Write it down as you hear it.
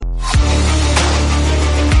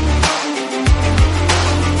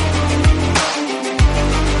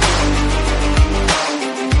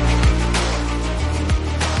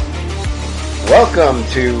Welcome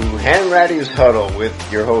to Hanratty'S Huddle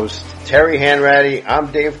with your host, Terry Hanratty.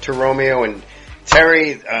 I'm Dave Torromeo, and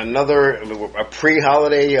Terry, a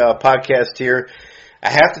pre-holiday podcast here. I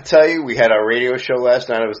have to tell you, we had our radio show last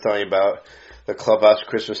night. I was telling you about the Clubhouse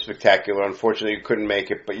Christmas Spectacular. Unfortunately, you couldn't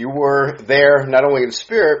make it, but you were there, not only in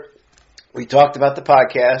spirit. We talked about the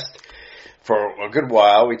podcast for a good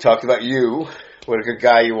while. We talked about you, what a good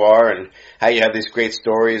guy you are, and how you have these great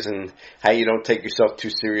stories, and how you don't take yourself too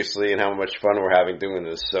seriously, and how much fun we're having doing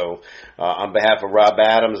this. So, on behalf of Rob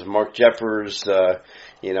Adams, Mark Jeffers,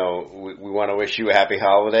 we want to wish you a happy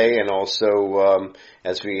holiday, and also,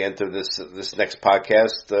 as we enter this next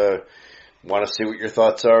podcast, want to see what your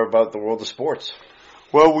thoughts are about the world of sports.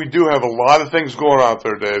 Well, we do have a lot of things going on out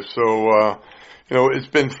there, Dave. So, it's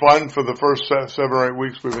been fun for the first 7 or 8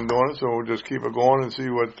 weeks we've been doing it. So we'll just keep it going and see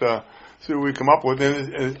what we come up with.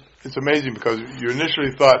 And it's amazing because you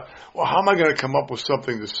initially thought, well, how am I going to come up with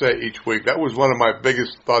something to say each week? That was one of my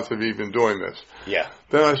biggest thoughts of even doing this. Yeah.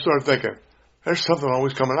 Then I started thinking, there's something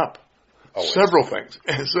always coming up. Always. Several things.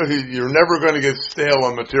 And so you're never going to get stale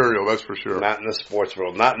on material, that's for sure. Not in the sports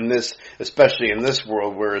world. Not in this, especially in this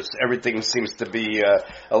world where everything seems to be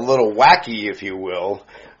a little wacky, if you will.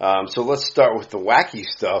 So let's start with the wacky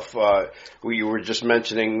stuff. We were just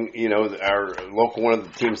mentioning, our local, one of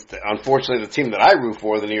the teams, unfortunately the team that I root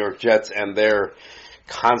for, the New York Jets, and their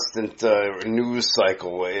constant news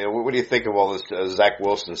cycle. What do you think of all this Zach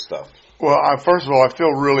Wilson stuff? Well, first of all, I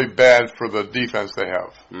feel really bad for the defense they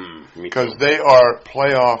have. Because they are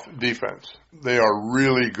playoff defense. They are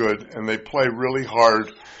really good, and they play really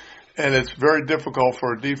hard. And it's very difficult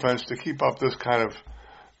for a defense to keep up this kind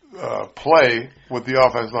of play with the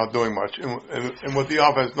offense not doing much. And with the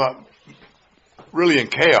offense not really in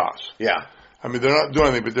chaos. Yeah. I mean, they're not doing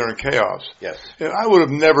anything, but they're in chaos. Yes. And I would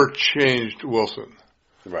have never changed Wilson.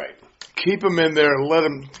 Right. Keep him in there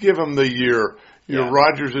and give him the year.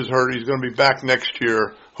 Rodgers is hurt. He's going to be back next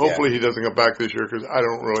year. Hopefully he doesn't go back this year because I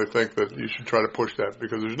don't really think that you should try to push that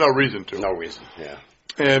because there's no reason to. No reason, yeah.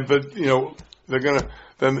 But they're going to,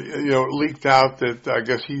 then, it leaked out that I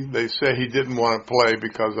guess they say he didn't want to play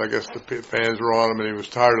because I guess the fans were on him and he was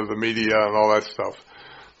tired of the media and all that stuff.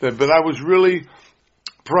 But I was really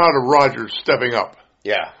proud of Rodgers stepping up.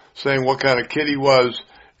 Yeah. Saying what kind of kid he was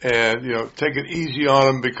and, take it easy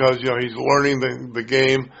on him because, he's learning the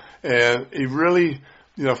game. And he really,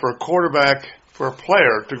 for a quarterback, for a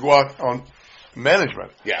player to go out on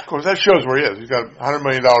management. Yeah. Of course, that shows where he is. He's got $100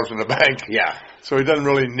 million in the bank. Yeah. So he doesn't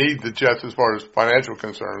really need the Jets as far as financial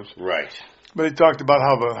concerns. Right. But he talked about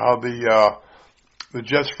how the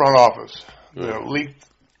Jets front office,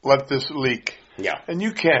 let this leak. Yeah. And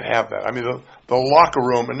you can't have that. I mean, the locker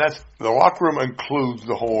room, and the locker room includes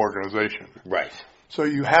the whole organization. Right. So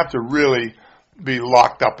you have to really be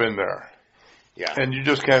locked up in there. Yeah. And you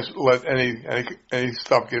just can't let any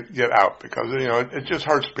stuff get out because, it just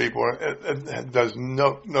hurts people. It does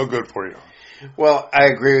no good for you. Well, I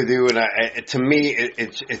agree with you. And to me,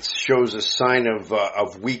 it shows a sign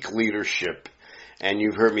of weak leadership. And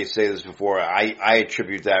you've heard me say this before. I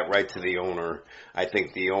attribute that right to the owner. I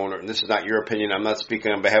think the owner, and this is not your opinion. I'm not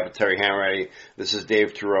speaking on behalf of Terry Hanratty. This is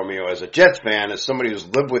Dave Torromeo. As a Jets fan, as somebody who's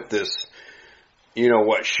lived with this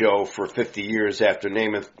show for 50 years after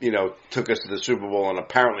Namath, took us to the Super Bowl and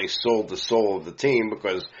apparently sold the soul of the team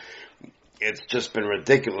because it's just been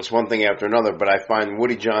ridiculous, one thing after another. But I find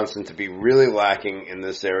Woody Johnson to be really lacking in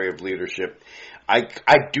this area of leadership. I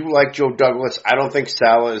do like Joe Douglas. I don't think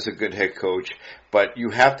Saleh is a good head coach, but you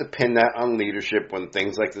have to pin that on leadership when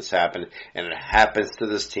things like this happen, and it happens to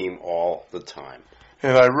this team all the time.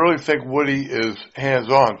 And I really think Woody is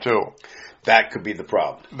hands-on, too. That could be the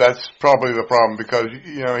problem. That's probably the problem because,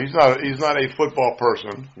 he's not a football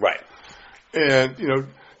person. Right. And,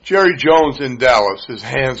 Jerry Jones in Dallas is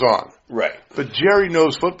hands-on. Right. But Jerry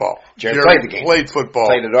knows football. Jerry played the game. Played football.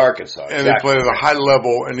 Played at Arkansas. And he played at a high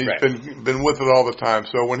level, and he's been with it all the time.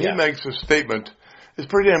 So when he makes a statement, it's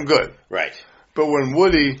pretty damn good. Right. But when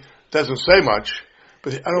Woody doesn't say much,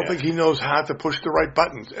 but I don't think he knows how to push the right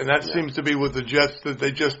buttons. And that seems to be with the Jets, that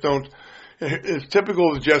they just don't. It's typical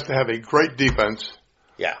of the Jets to have a great defense.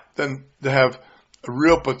 Yeah. Then to have a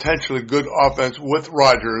real potentially good offense with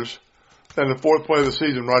Rodgers. Then the fourth play of the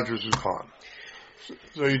season, Rodgers is gone.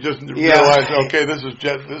 So you just realize, okay, this is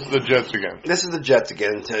the Jets again. This is the Jets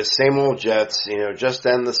again. Same old Jets, just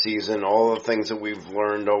end the season, all the things that we've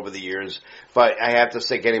learned over the years. But I have to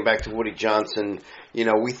say, getting back to Woody Johnson,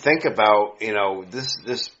 we think about,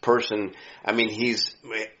 this person, I mean, is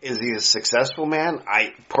he a successful man?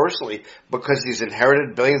 I personally, because he's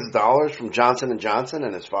inherited billions of dollars from Johnson & Johnson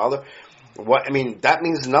and his father, that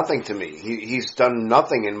means nothing to me. He's done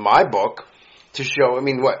nothing in my book to show. I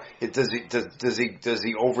mean, what does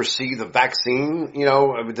he oversee the vaccine? You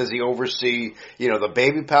know, I mean, does he oversee the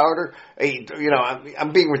baby powder?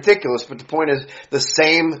 I'm being ridiculous, but the point is the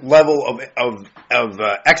same level of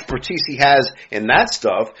expertise he has in that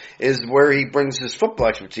stuff is where he brings his football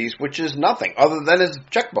expertise, which is nothing other than his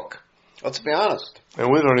checkbook. Let's be honest. And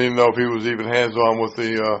we don't even know if he was even hands-on with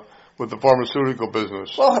the pharmaceutical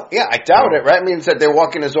business. Well, yeah, I doubt it, right? I mean, they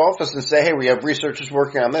walk in his office and say, "Hey, we have researchers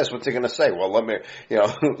working on this." What's he going to say? Well, let me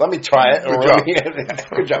try it.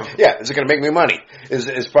 Good job. Yeah, is it going to make me money?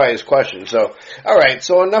 Is probably his question. So, all right.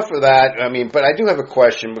 So enough of that. I mean, but I do have a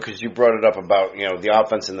question because you brought it up about the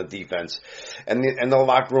offense and the defense, and the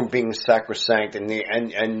locker room being sacrosanct,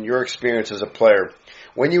 and your experience as a player.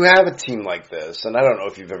 When you have a team like this, and I don't know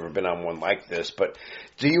if you've ever been on one like this, but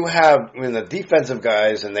do you have the defensive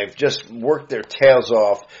guys and they've just worked their tails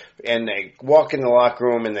off and they walk in the locker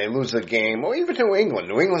room and they lose the game, or even New England.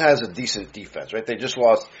 New England has a decent defense, right? They just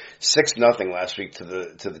lost 6-0 last week to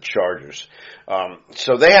the Chargers.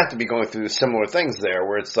 So they have to be going through similar things there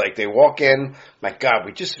where it's like they walk in, my God,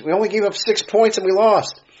 we only gave up 6 points and we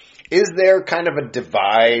lost. Is there kind of a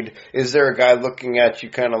divide? Is there a guy looking at you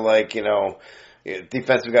kind of like,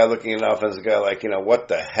 defensive guy looking at an offensive guy like, what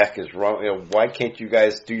the heck is wrong? Why can't you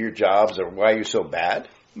guys do your jobs, or why are you so bad?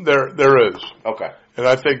 There is. Okay. And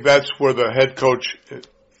I think that's where the head coach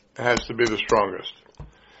has to be the strongest.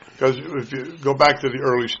 Because if you go back to the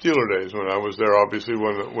early Steeler days when I was there, obviously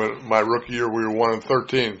when my rookie year we were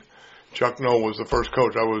 1-13. Chuck Noll was the first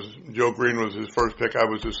coach. Joe Green was his first pick. I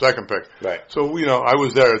was his second pick. Right. So, I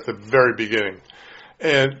was there at the very beginning.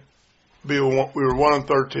 And we were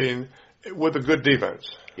 1-13. With a good defense.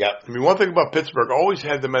 Yep. I mean, one thing about Pittsburgh, always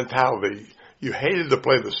had the mentality you hated to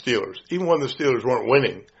play the Steelers, even when the Steelers weren't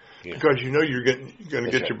winning, because you're going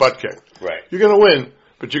to get your butt kicked. Right. You're going to win,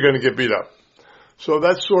 but you're going to get beat up. So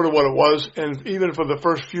that's sort of what it was. And even for the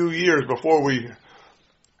first few years before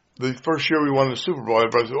the first year we won the Super Bowl,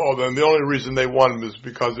 everybody said, then the only reason they won was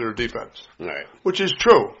because of their defense. Right. Which is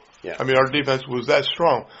true. Yeah. I mean, our defense was that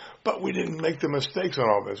strong. But we didn't make the mistakes on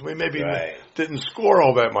all this. We maybe didn't score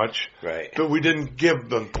all that much, but we didn't give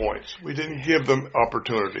them points. We didn't give them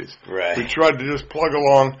opportunities. Right. We tried to just plug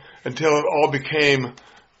along until it all became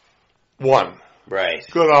one. Right.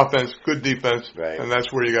 Good offense, good defense, right. And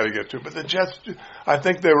that's where you got to get to. But the Jets, I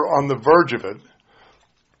think they were on the verge of it.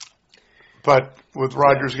 But with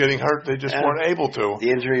Rodgers getting hurt, they just weren't able to.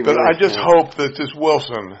 The injury. But I just hope that this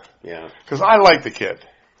Wilson, because I like the kid.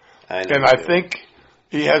 I think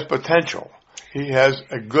he has potential. He has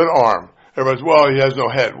a good arm. Everybody's, he has no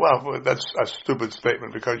head. Well, that's a stupid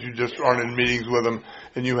statement because you just aren't in meetings with him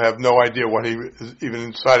and you have no idea what he is even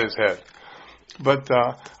inside his head. But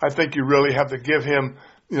I think you really have to give him,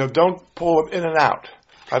 don't pull him in and out.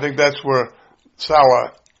 I think that's where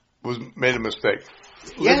Salah made a mistake.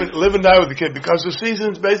 Live and die with the kid because the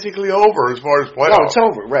season's basically over as far as playoffs. No, it's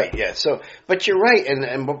over, right? Yeah. So, but you're right,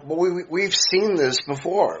 and we've seen this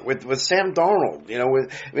before with Sam Darnold.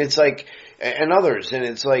 It's like and others, and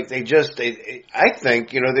it's like I think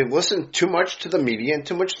they've listened too much to the media and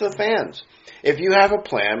too much to the fans. If you have a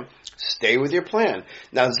plan, stay with your plan.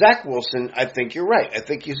 Now, Zach Wilson, I think you're right. I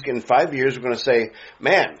think in 5 years we're going to say,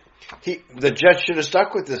 man, the Jets should have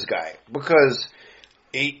stuck with this guy because.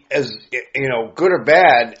 He, as good or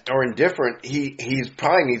bad or indifferent, he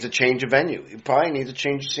probably needs a change of venue. He probably needs a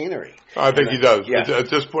change of scenery. I think he does. Yeah. At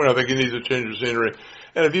this point, I think he needs a change of scenery.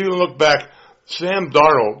 And if you look back, Sam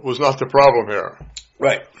Darnold was not the problem here.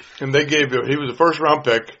 Right. And they gave him, he was a first-round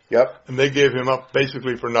pick. Yep. And they gave him up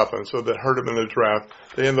basically for nothing, so that hurt him in the draft.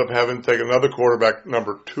 They ended up having to take another quarterback,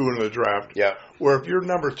 number 2 in the draft. Yeah. Where if you're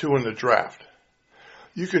number 2 in the draft,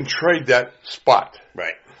 you can trade that spot.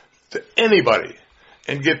 Right. To anybody.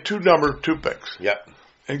 And get 2 number 2 picks. Yep.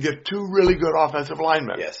 And get 2 really good offensive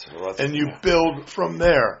linemen. Yes. Well, and you build from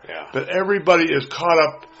there. Yeah. But everybody is caught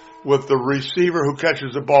up with the receiver who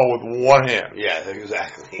catches the ball with one hand. Yeah,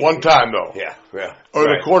 exactly. One time, though. Yeah. Or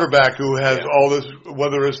the quarterback who has all this,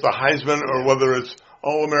 whether it's the Heisman or whether it's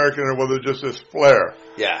All-American or whether it's just this flair.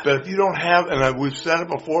 Yeah. But if you don't have, and we've said it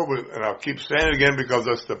before, and I'll keep saying it again because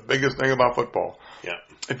that's the biggest thing about football. Yeah.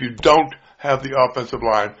 If you don't have the offensive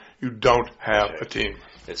line, you don't have a team.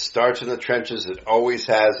 It starts in the trenches. It always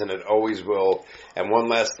has, and it always will. And one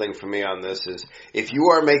last thing for me on this is, if you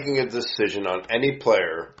are making a decision on any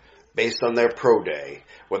player based on their pro day,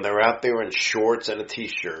 when they're out there in shorts and a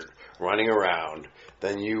T-shirt running around,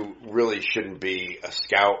 then you really shouldn't be a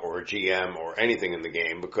scout or a GM or anything in the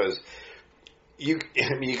game because you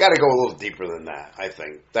got to go a little deeper than that, I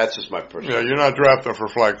think. That's just my personal. Yeah, you're not drafting for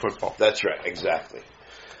flag football. That's right, exactly.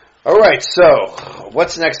 All right, so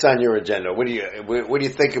what's next on your agenda? What do you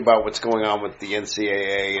think about what's going on with the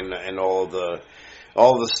NCAA and all the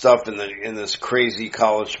stuff in this crazy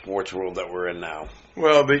college sports world that we're in now?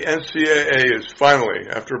 Well, the NCAA is finally,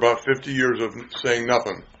 after about 50 years of saying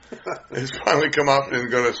nothing, has finally come out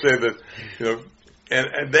and going to say that,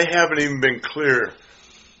 and they haven't even been clear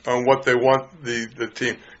on what they want the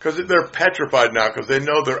team, because they're petrified now because they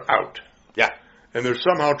know they're out. Yeah. And they're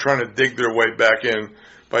somehow trying to dig their way back in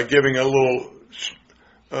by giving a little,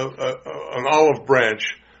 an olive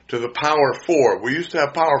branch to the Power 4. We used to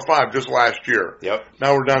have Power 5 just last year. Yep.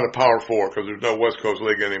 Now we're down to Power 4 because there's no West Coast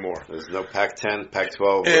League anymore. There's no Pac-10,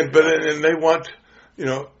 Pac-12. And they want,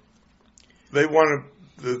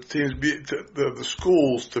 the teams the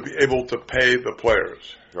schools to be able to pay the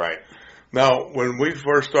players. Right. Now, when we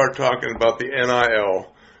first started talking about the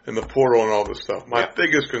NIL and the portal and all this stuff, my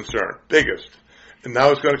biggest concern, and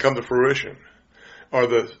now it's going to come to fruition, are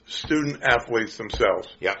the student athletes themselves.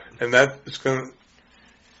 Yeah. And the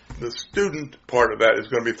student part of that is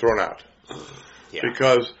going to be thrown out. Yeah.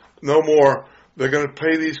 Because no more, they're going to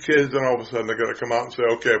pay these kids, and all of a sudden they're going to come out and say,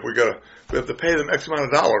 okay, if we have to pay them X amount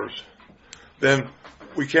of dollars, then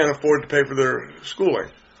we can't afford to pay for their schooling.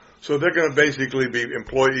 So they're going to basically be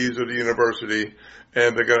employees of the university,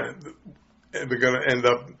 and they're going to end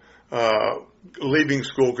up leaving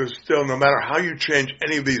school, because still, no matter how you change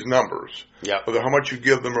any of these numbers, whether how much you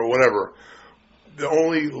give them or whatever, the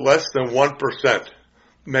only less than 1%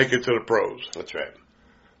 make it to the pros. That's right.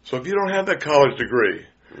 So if you don't have that college degree,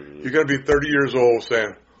 you're going to be 30 years old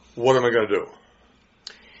saying, what am I going to do?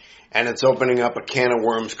 And it's opening up a can of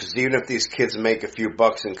worms, because even if these kids make a few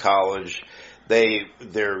bucks in college,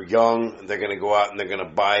 they're young, they're going to go out and they're going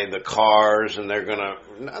to buy the cars, and they're going to,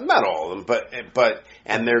 not all of them, but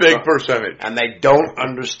and they're big percentage, and they don't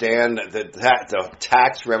understand the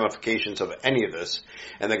tax ramifications of any of this,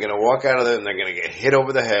 and they're going to walk out of there and they're going to get hit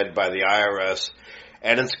over the head by the IRS,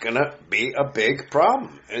 and it's going to be a big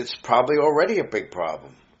problem. It's probably already a big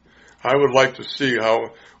problem. I would like to see I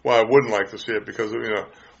wouldn't like to see it, because I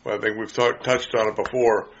think we've touched on it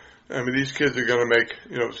before. I mean, these kids are going to make,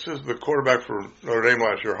 since the quarterback for Notre Dame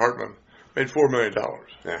last year, Hartman, made $4 million.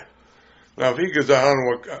 Yeah. Now, if he goes out, I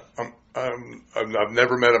don't know I've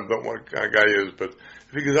never met him, don't know what kind of guy he is, but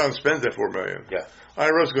if he goes out and spends that $4 million,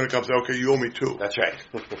 IRS is going to come and say, okay, you owe me $2 million. That's right.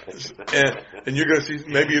 and you're going to see,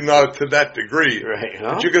 maybe not to that degree, right?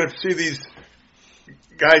 But you're going to see these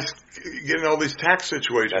guys getting all these tax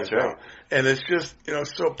situations. That's right. Now. And it's just,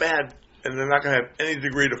 so bad. And they're not going to have any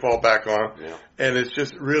degree to fall back on. Yeah. And it's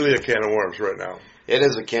just really a can of worms right now. It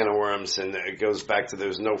is a can of worms, and it goes back to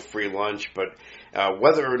there's no free lunch. But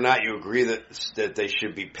whether or not you agree that they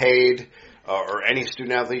should be paid, or any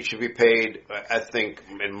student athlete should be paid, I think,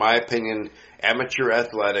 in my opinion, amateur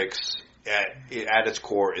athletics at its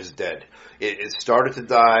core is dead. It started to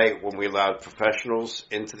die when we allowed professionals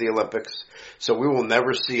into the Olympics. So we will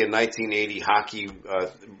never see a 1980 hockey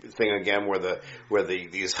thing again, where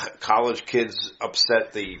these college kids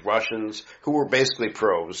upset the Russians, who were basically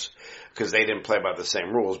pros, because they didn't play by the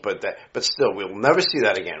same rules. But still, we'll never see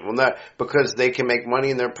that again. We'll not, because they can make money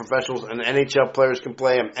and they're professionals, and NHL players can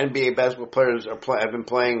play, and NBA basketball players have been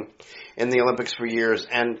playing in the Olympics for years.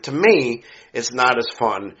 And to me, it's not as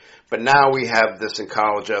fun. But now we have this in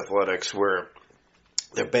college athletics where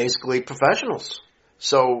they're basically professionals.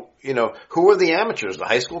 So, who are the amateurs? The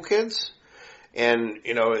high school kids? And,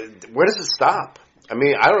 where does it stop? I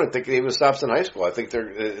mean, I don't think it even stops in high school. I think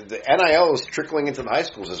the NIL is trickling into the high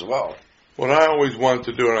schools as well. What I always wanted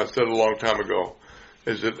to do, and I said a long time ago,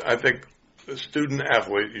 is that I think the student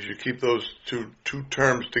athlete, you should keep those two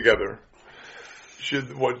terms together.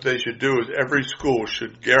 What they should do is every school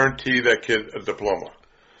should guarantee that kid a diploma.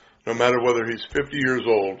 No matter whether he's 50 years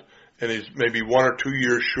old and he's maybe 1 or 2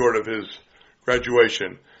 years short of his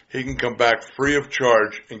graduation, he can come back free of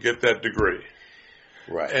charge and get that degree.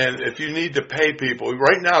 Right. And if you need to pay people,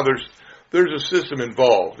 right now there's a system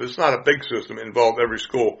involved. It's not a big system involved every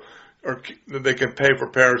school. Or they can pay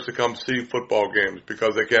for parents to come see football games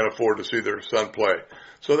because they can't afford to see their son play.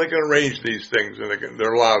 So they can arrange these things, and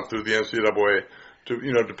they're allowed through the NCAA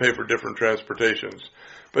to pay for different transportations.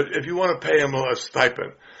 But if you want to pay them a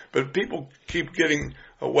stipend, but people keep getting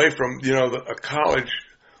away from a college.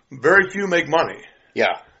 Very few make money.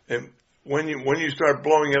 Yeah. And when you start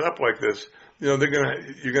blowing it up like this, you're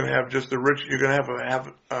gonna have just the rich. You're gonna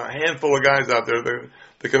have a handful of guys out there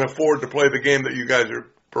that can afford to play the game that you guys are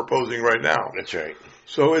proposing right now. That's right.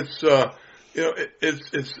 So it's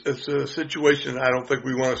it's a situation I don't think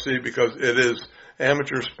we want to see, because it is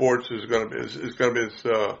amateur sports is going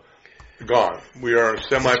to be gone. We are a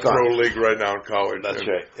semi-pro league right now in college. That's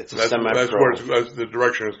right. It's a semi-pro. That's where the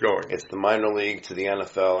direction is going. It's the minor league to the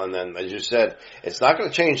NFL, and then, as you said, it's not going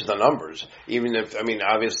to change the numbers. Even if,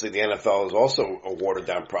 obviously the NFL is also a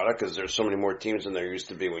watered-down product because there's so many more teams than there used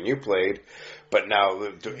to be when you played. But now,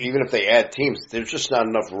 even if they add teams, there's just not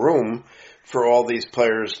enough room for all these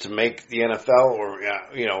players to make the NFL, or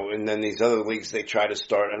and then these other leagues they try to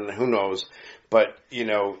start, and who knows. But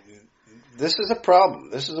this is a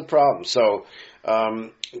problem. So,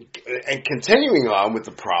 and continuing on with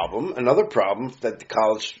the problem, another problem that the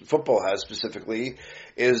college football has specifically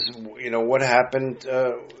is, what happened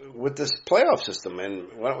with this playoff system. And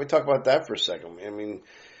why don't we talk about that for a second?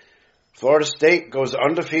 Florida State goes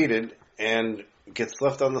undefeated and gets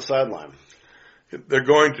left on the sideline. They're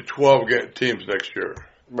going to 12 teams next year.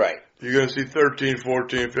 Right. You're going to see 13,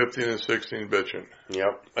 14, 15, and 16 bitching.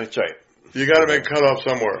 Yep, that's right. You got to make cutoff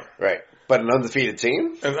somewhere. Right. But an undefeated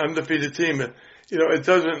team? An undefeated team. It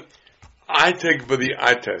doesn't. I take for the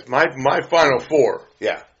eye test. My Final Four.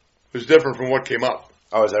 Yeah. Was different from what came up.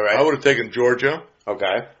 Oh, is that right? I would have taken Georgia.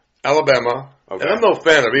 Okay. Alabama. Okay. And I'm no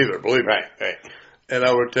fan of either, believe me. Right. And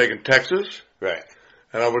I would have taken Texas. Right.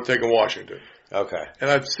 And I would have taken Washington. Okay. And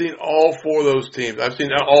I've seen all four of those teams. I've seen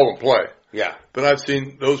all of them play. Yeah. But I've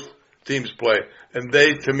seen those teams play. And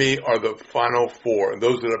they, to me, are the Final Four. And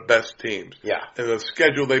those are the best teams. Yeah. And the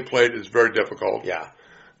schedule they played is very difficult. Yeah.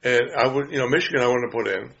 And I would, Michigan I wouldn't have put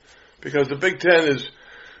in. Because the Big Ten is,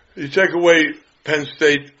 you take away Penn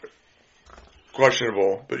State,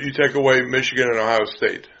 questionable. But you take away Michigan and Ohio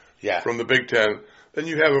State. Yeah. From the Big Ten, then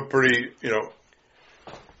you have a pretty,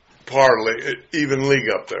 even league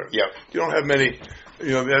up there. Yep. You don't have many,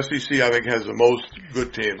 the SEC I think has the most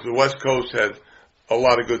good teams. The West Coast had a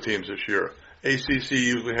lot of good teams this year. ACC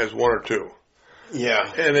usually has one or two.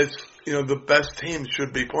 Yeah. And it's, the best teams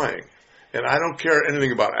should be playing. And I don't care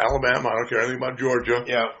anything about Alabama. I don't care anything about Georgia.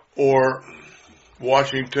 Yeah. Or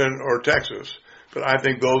Washington or Texas. But I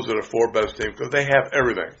think those are the four best teams because they have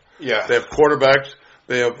everything. Yeah. They have quarterbacks.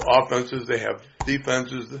 They have offenses. They have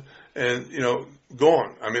defenses. And, go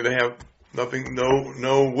on. They have nothing,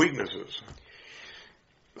 no weaknesses.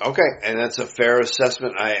 Okay, and that's a fair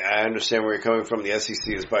assessment. I understand where you're coming from. The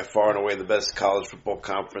SEC is by far and away the best college football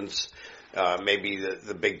conference. Maybe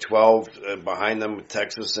the Big 12 behind them with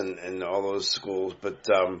Texas and all those schools. But,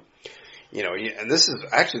 and this is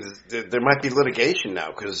actually, there might be litigation now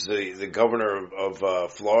because the governor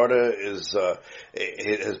of Florida has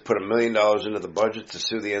put $1 million into the budget to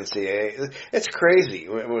sue the NCAA. It's crazy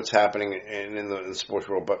what's happening in the sports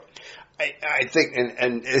world. But I think,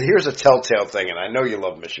 and here's a telltale thing, and I know you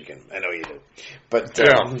love Michigan. I know you do. But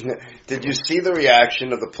did you see the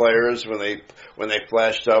reaction of the players when they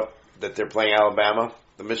flashed up that they're playing Alabama,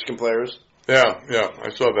 the Michigan players? Yeah, I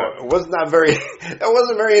saw that. It was not very. That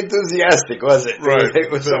wasn't very enthusiastic, was it? Right.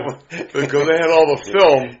 Because they had all the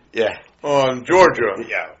film. Yeah. On Georgia.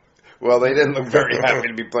 Yeah. Well, they didn't look very happy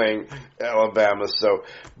to be playing Alabama. So,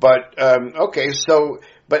 but okay. So,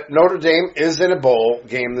 but Notre Dame is in a bowl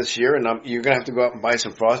game this year, and you're going to have to go out and buy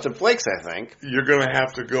some Frosted Flakes, I think. You're going to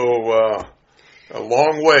have to go a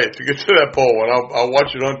long way to get to that bowl, and I'll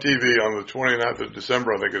watch it on TV on the 29th of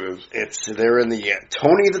December, I think it is. They're in the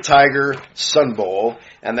Tony the Tiger Sun Bowl,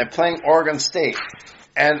 and they're playing Oregon State.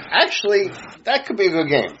 And actually, that could be a good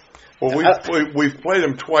game. Well, we've played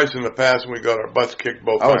them twice in the past, and we got our butts kicked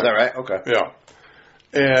both times. Oh, is that right? Okay. Yeah.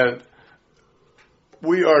 And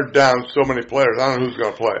we are down so many players. I don't know who's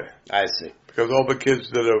going to play. I see. Because all the kids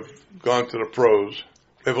that have gone to the pros,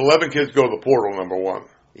 we have 11 kids go to the portal, number one.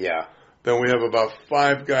 Yeah. Then we have about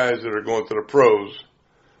 5 guys that are going to the pros,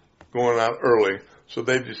 going out early, so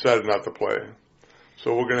they've decided not to play.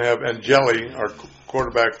 So we're going to have Angeli, our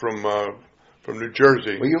quarterback from New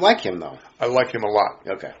Jersey. Well, you like him, though. I like him a lot.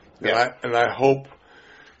 Okay. Yeah. And I hope,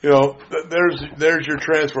 there's your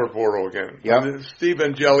transfer portal again. Yeah. Steve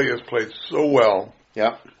Angeli has played so well.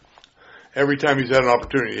 Yeah. Every time he's had an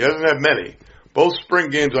opportunity. He hasn't had many. Both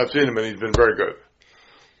spring games I've seen him in, he's been very good.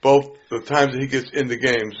 Both the times that he gets into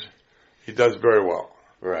games, he does very well.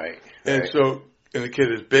 Right. And so, and the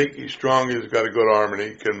kid is big, he's strong, he's got a good arm, and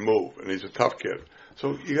he can move, and he's a tough kid.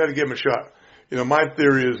 So you got to give him a shot. My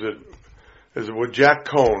theory is that with Jack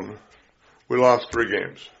Cohn, we lost 3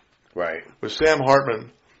 games. Right. With Sam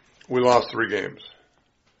Hartman, we lost 3 games.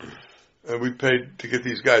 And we paid to get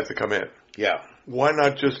these guys to come in. Yeah. Why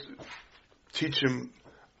not just teach them,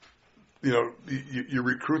 you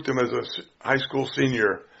recruit them as a high school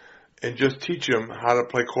senior and just teach them how to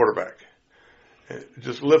play quarterback.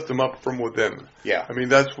 Just lift them up from within. Yeah.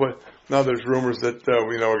 That's what, now there's rumors that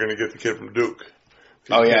we're going to get the kid from Duke.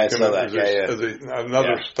 Oh, yeah, I saw that. As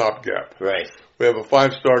another stopgap. Right. We have a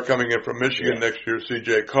 5-star coming in from Michigan next year,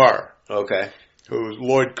 C.J. Carr. Okay. Who's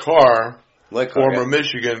Lloyd Carr, former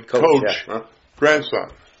Michigan coach,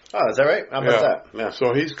 grandson. Oh, is that right? How about that? Yeah.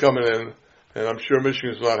 So he's coming in, and I'm sure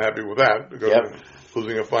Michigan's not happy with that because they're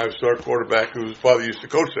losing a 5-star quarterback whose father used to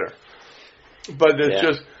coach there. But it's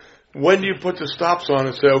just, when do you put the stops on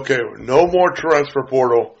and say, okay, no more transfer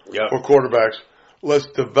portal for quarterbacks. Let's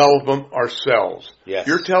develop them ourselves. Yes.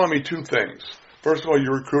 You're telling me two things. First of all,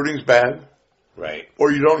 your recruiting's bad. Right.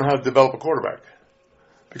 Or you don't know how to develop a quarterback.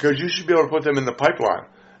 Because you should be able to put them in the pipeline.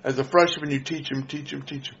 As a freshman, you teach them.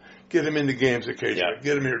 Get them into games occasionally.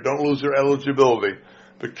 Get them here. Don't lose their eligibility.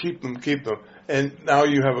 But keep them. And now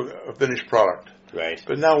you have a finished product. Right.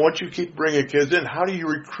 But now once you keep bringing kids in, how do you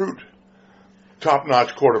recruit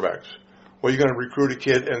top-notch quarterbacks? Well, you're going to recruit a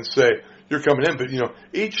kid and say, you're coming in. But,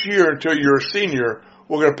 each year until you're a senior,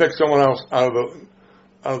 we're going to pick someone else out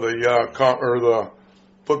of the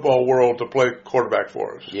football world to play quarterback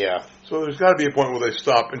for us. Yeah. So there's got to be a point where they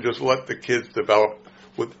stop and just let the kids develop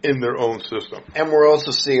within their own system. And we're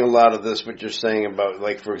also seeing a lot of this, what you're saying about,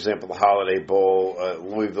 like, for example, the Holiday Bowl.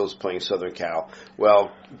 Louisville's playing Southern Cal.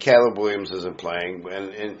 Well, Caleb Williams isn't playing.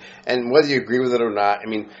 And whether you agree with it or not, I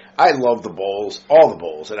mean, I love the bowls, all the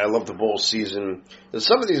bowls, and I love the bowl season. And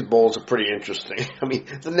some of these bowls are pretty interesting. I mean,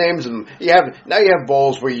 the names of them. You have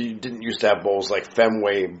bowls where you didn't used to have bowls like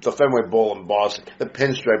the Fenway Bowl in Boston, the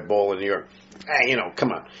Pinstripe Bowl in New York.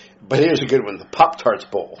 Come on. But here's a good one, the Pop-Tarts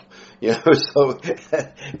Bowl. So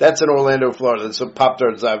that's in Orlando, Florida. So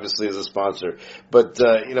Pop-Tarts obviously is a sponsor. But,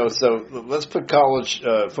 so let's put college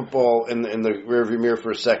football in the rearview mirror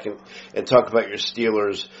for a second and talk about your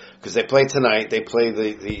Steelers, because they play tonight. They play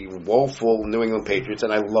the woeful New England Patriots,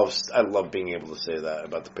 and I love being able to say that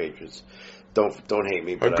about the Patriots. Don't hate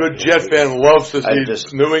me. But a good Jet fan loves to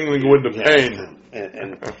see New England win the pain.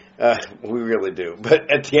 And we really do.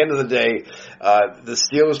 But at the end of the day, the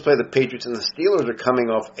Steelers play the Patriots, and the Steelers are coming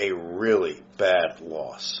off a really bad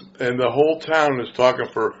loss. And the whole town is talking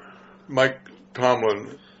for Mike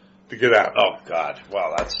Tomlin to get out. Oh, God.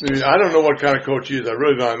 Well, I don't know what kind of coach he is. I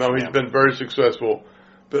really don't know. He's been very successul,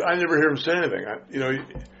 but I never hear him say anything.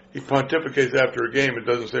 He pontificates after a game and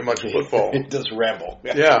doesn't say much football. He does ramble.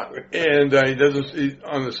 Yeah, and he doesn't.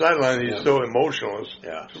 On the sideline, he's so emotional.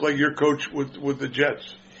 Just like your coach with the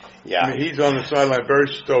Jets. Yeah, I mean, he's on the sideline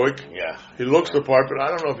very stoic. Yeah, he looks the part, but I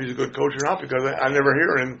don't know if he's a good coach or not because I never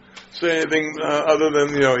hear him say anything other than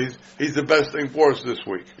he's the best thing for us this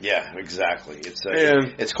week. Yeah, exactly.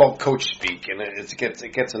 It's called coach speak, and it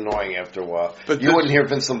gets annoying after a while. But you wouldn't hear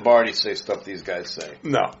Vince Lombardi say stuff these guys say.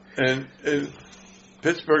 No, and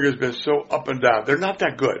Pittsburgh has been so up and down. They're not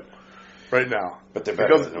that good right now. But they're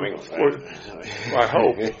better than New England. I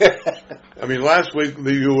hope. I mean, last week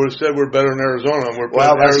you would have said we're better than Arizona, and we're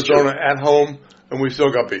playing Arizona at home, and we still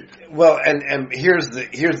got beat. Well, and here's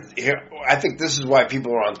I think this is why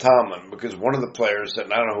people are on Tomlin, because one of the players said,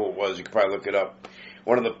 and I don't know who it was, you could probably look it up,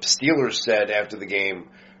 one of the Steelers said after the game,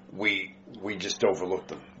 we just overlooked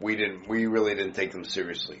them. We really didn't take them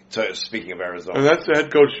seriously. So, speaking of Arizona, and that's the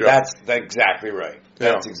head coach job. That's exactly right.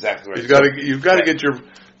 That's exactly right. You've got to get your.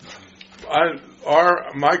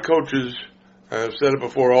 My coaches, I've said it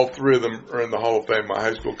before. All three of them are in the Hall of Fame: my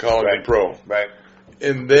high school, college, and pro. Right.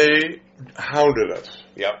 And they hounded us.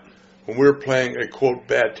 Yep. When we were playing a quote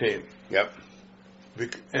bad team. Yep.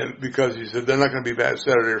 And because he said they're not going to be bad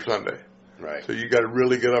Saturday or Sunday. Right. So you got to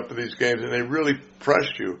really get up for these games, and they really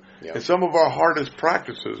pressed you. Yep. And some of our hardest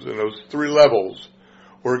practices in those three levels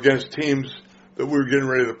were against teams that we were getting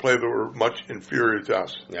ready to play that were much inferior to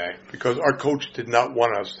us. Right. Because our coach did not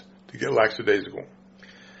want us to get lackadaisical.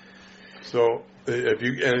 So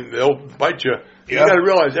and they'll bite you. You got to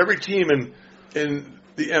realize every team in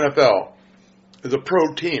the NFL is a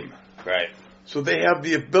pro team. Right. So they have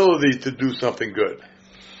the ability to do something good.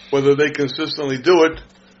 Whether they consistently do it,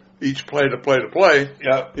 each play to play,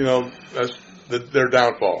 that's their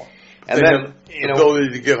downfall. And they then, have ability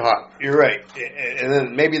to get hot. You're right. And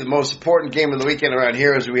then maybe the most important game of the weekend around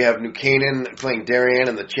here is we have New Canaan playing Darien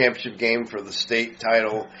in the championship game for the state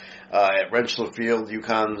title at Rensselaer Field,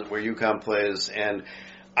 where UConn plays. And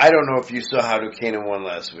I don't know if you saw how New Canaan won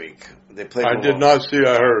last week. They played. I did not see.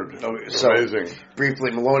 I heard. Amazing.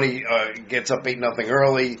 Briefly, Maloney gets up 8-0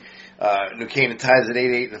 early. New Canaan ties at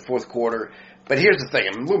 8-8 in the fourth quarter. But here's the thing.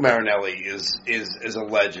 I mean, Lou Marinelli is a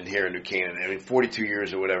legend here in New Canaan. I mean, 42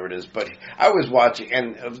 years or whatever it is. But I was watching,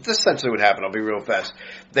 and this essentially what happened. I'll be real fast.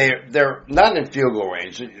 They're not in field goal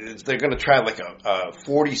range. They're going to try like a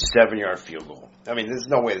 47-yard field goal. I mean, there's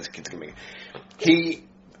no way this kid's going to make it. He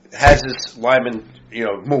has his lineman,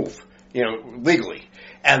 move. legally.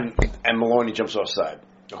 And Maloney jumps offside.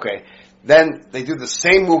 Okay. Then they do the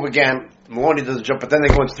same move again. Maloney doesn't jump, but then they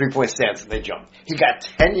go into 3-point stance and they jump. He got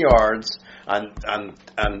 10 yards on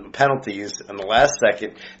penalties in the last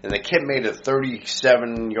second, and the kid made a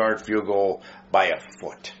 37-yard field goal by a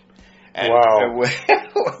foot. And wow.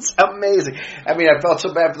 It was amazing. I mean, I felt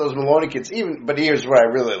so bad for those Maloney kids. But here's what I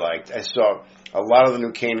really liked. I saw a lot of the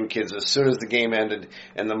New Canaan kids, as soon as the game ended,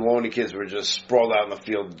 and the Maloney kids were just sprawled out in the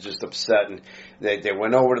field, just upset. And they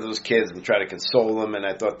went over to those kids and tried to console them, and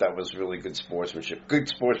I thought that was really good sportsmanship. Good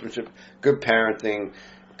sportsmanship, good parenting,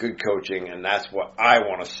 good coaching, and that's what I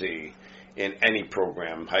want to see in any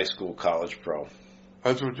program, high school, college, pro.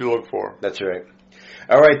 That's what you look for. That's right.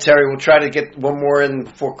 All right, Terry, we'll try to get one more in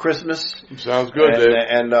before Christmas. Sounds good, Dave.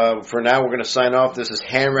 And for now, we're going to sign off. This is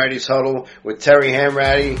Hanratty'S Huddle with Terry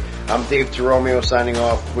Hanratty. I'm Dave Torromeo signing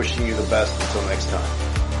off, wishing you the best. Until next time.